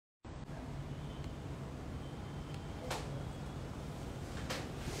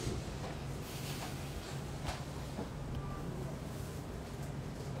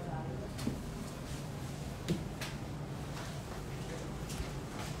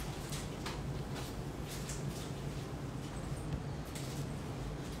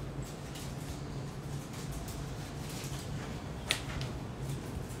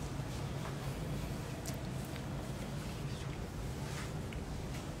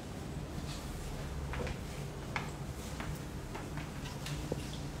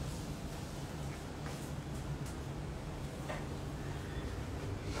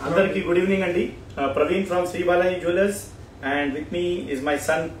Andarki good evening Andy. Praveen from Sri Balaji Jewellers, and with me is my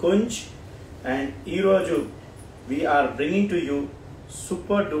son Kunj, and Iroju we are bringing to you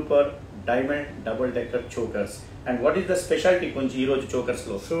super duper diamond double decker chokers. And what is the specialty Kunj Iroju chokers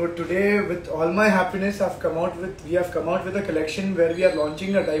lo? So today, with all my happiness, we have come out with a collection where we are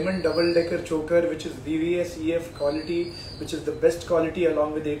launching a diamond double decker choker, which is VVS EF quality, which is the best quality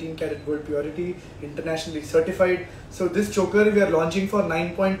along with 18 karat gold purity, internationally certified. So this choker we are launching for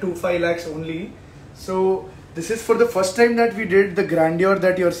 9.25 lakhs only. So this is for the first time that we did the grandeur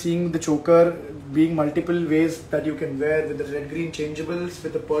that you're seeing the choker being multiple ways that you can wear, with the red green changeables,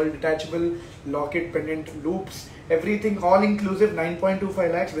 with the pearl detachable, locket, pendant, loops, everything all inclusive.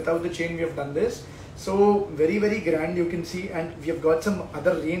 9.25 lakhs without the chain we have done this. So very grand you can see, and we have got some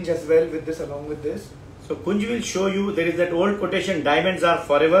other range as well with this, along with this. So Kunj will show you, there is that old quotation, diamonds are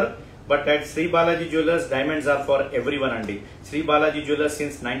forever, but at Sri Balaji Jewellers, diamonds are for everyone Andy. Sri Balaji Jewellers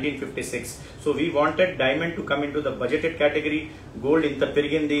since 1956. So we wanted diamond to come into the budgeted category. Gold inta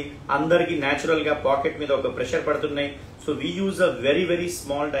perigindi, andarki natural ga pocket మీద ఒక pressure పడుతున్నాయి. So we use a very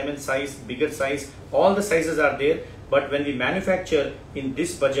small diamond size, bigger size. All the sizes are there, but when we manufacture in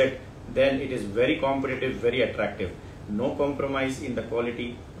this budget, then it is very competitive, very attractive. No compromise in the quality,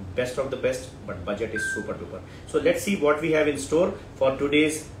 best of the best, but budget is super duper. So let's see what we have in store for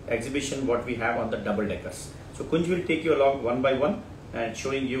today's exhibition, what we have on the double deckers. So Kunj will take you along one by one and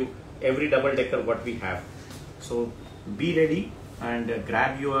showing you every double decker what we have. So be ready and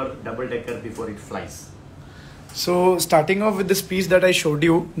grab your double decker before it flies. So starting off with this piece that I showed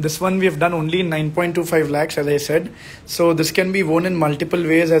you, this one we have done only in 9.25 lakhs, as I said. So this can be worn in multiple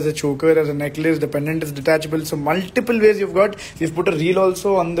ways, as a choker, as a necklace. The pendant is detachable, so multiple ways you've got. We've put a reel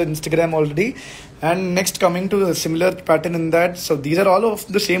also on the Instagram already. And next, coming to a similar pattern in that, so these are all of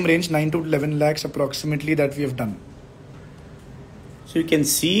the same range, 9 to 11 lakhs approximately, that we have done. So you can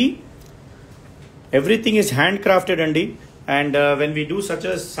see everything is handcrafted Andy, and when we do such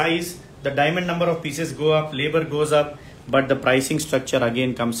a size, the diamond number of pieces go up, labor goes up, but the pricing structure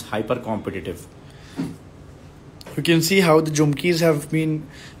again comes hyper competitive. You can see how the jumkis have been,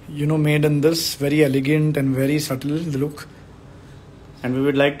 made in this, very elegant and very subtle, the look. And we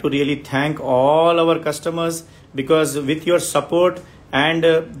would like to really thank all our customers, because with your support and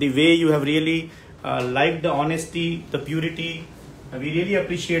the way you have really liked the honesty, the purity, we really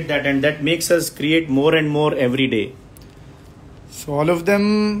appreciate that, and that makes us create more and more every day. So all of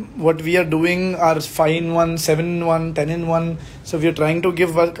them, what we are doing are 5 in 1, 7 in 1, 10 in 1. So we are trying to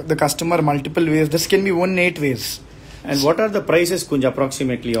give the customer multiple ways. This can be worn 8 ways. And what are the prices, Kunj,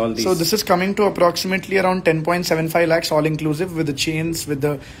 approximately all these? So this is coming to approximately around 10.75 lakhs all inclusive, with the chains, with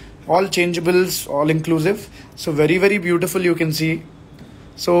the all changeables, all inclusive. So very beautiful, you can see.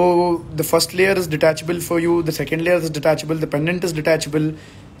 So the first layer is detachable for you. The second layer is detachable. The pendant is detachable.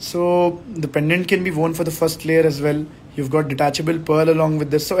 So the pendant can be worn for the first layer as well. You've got detachable pearl along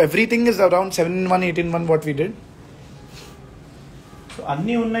with this. So everything is around 7 in 1, 8 in 1 what we did. So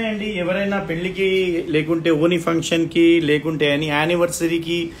అన్నీ ఉన్నాయండి. ఎవరైనా పెళ్ళికి లేకుంటే ఓని function కి లేకుంటే any anniversary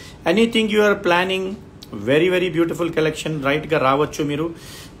కి anything you are planning, very beautiful collection. Right గా రావచ్చు మీరు.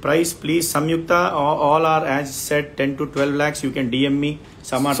 Price please Samyukta, all are as said 10 to 12 lakhs. You can DM me.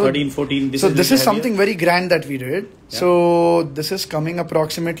 Some are 13, 14. This is something very grand that we did. Yeah. So this is coming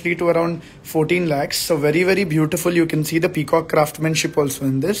approximately to around 14 lakhs. So very beautiful. You can see the peacock craftsmanship also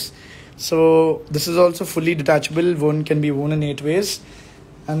in this. So this is also fully detachable. One can be worn in 8 ways.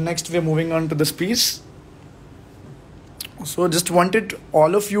 And next we are moving on to this piece. So just wanted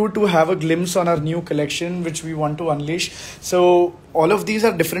all of you to have a glimpse on our new collection which we want to unleash. So all of these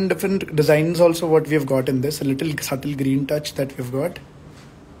are different designs also what we have got in this. A little subtle green touch that we've got.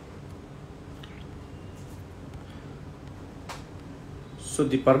 So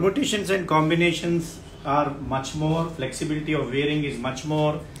the permutations and combinations are much more. Flexibility of wearing is much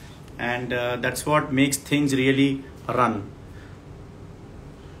more, and that's what makes things really run.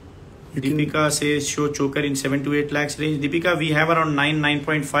 Deepika says show choker in 7 to 8 lakhs range. Deepika, we have around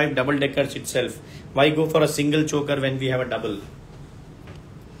 9.5 double deckers itself. Why go for a single choker when we have a double?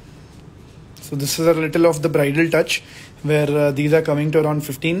 So this is a little of the bridal touch, where these are coming to around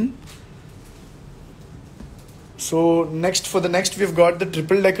 15. So for the next we've got the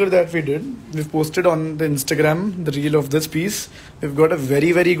triple decker that we did. We've posted on the Instagram the reel of this piece. We've got a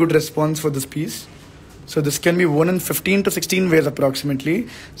very good response for this piece. So this can be worn in 15 to 16 ways approximately.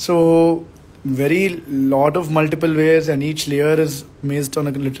 So very lot of multiple ways, and each layer is based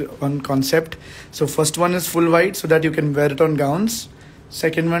on concept. So first one is full white so that you can wear it on gowns.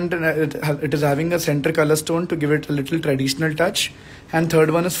 Second one, it is having a center color stone to give it a little traditional touch. And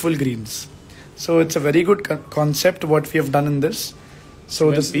third one is full greens. So it's a very good concept what we have done in this. So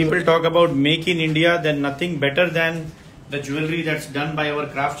when this people talk about make in India, then nothing better than the jewelry that's done by our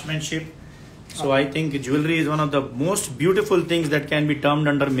craftsmanship. So I think jewelry is one of the most beautiful things that can be termed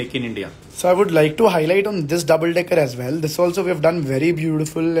under make in India. So I would like to highlight on this double decker as well. This also we have done very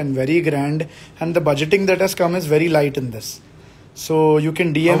beautiful and very grand, and the budgeting that has come is very light in this. So you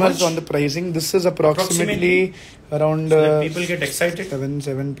can DM us on the pricing. This is approximately around so that people get excited.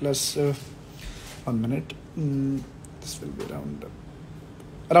 7 plus 1 minute. This will be around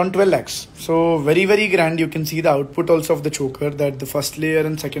 12 lakhs. So very grand. You can see the output also of the choker, that the first layer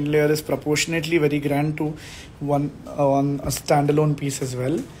and second layer is proportionately very grand to one on a standalone piece as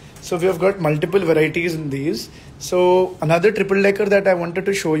well. So we have got multiple varieties in these. So another triple decker that I wanted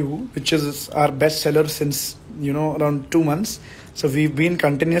to show you, which is our best seller since around 2 months. So we've been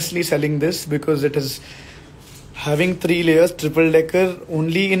continuously selling this because it is having 3 layers, triple decker,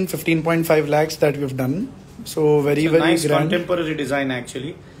 only in 15.5 lakhs that we've done. So very nice grand. Contemporary design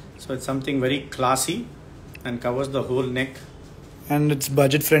actually. So it's something very classy and covers the whole neck. And it's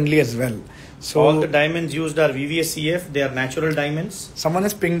budget friendly as well. So all the diamonds used are VVS-CF. They are natural diamonds. Someone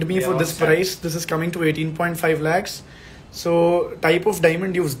has pinged me for this price. This is coming to 18.5 lakhs. So type of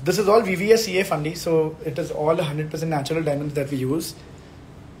diamond used. This is all VVS-CF only. So it is all 100% natural diamonds that we use.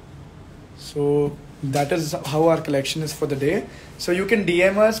 So that is how our collection is for the day. So you can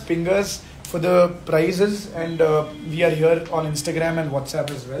DM us, ping us for the prices, and we are here on Instagram and WhatsApp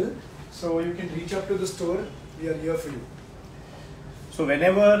as well. So you can reach up to the store. We are here for you. So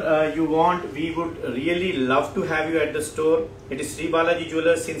whenever you want, we would really love to have you at the store. It is Sri Balaji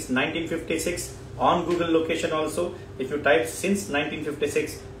Jewellers since 1956 on Google location also. If you type since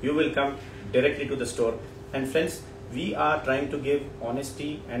 1956, you will come directly to the store. And friends, we are trying to give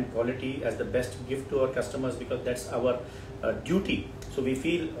honesty and quality as the best gift to our customers, because that's our duty. So we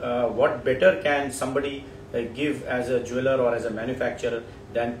feel what better can somebody give as a jeweler or as a manufacturer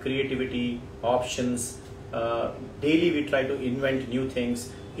than creativity, options. Daily we try to invent new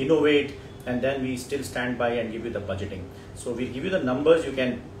things, innovate, and then we still stand by and give you the budgeting. So we give you the numbers. You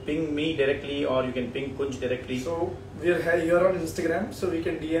can ping me directly or you can ping Kunj directly. So we are here on Instagram, so we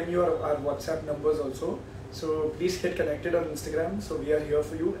can DM you our WhatsApp numbers also. So please get connected on Instagram. So we are here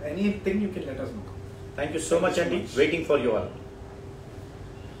for you. Anything you can let us know. Thank you so much, Andy. Waiting for you all.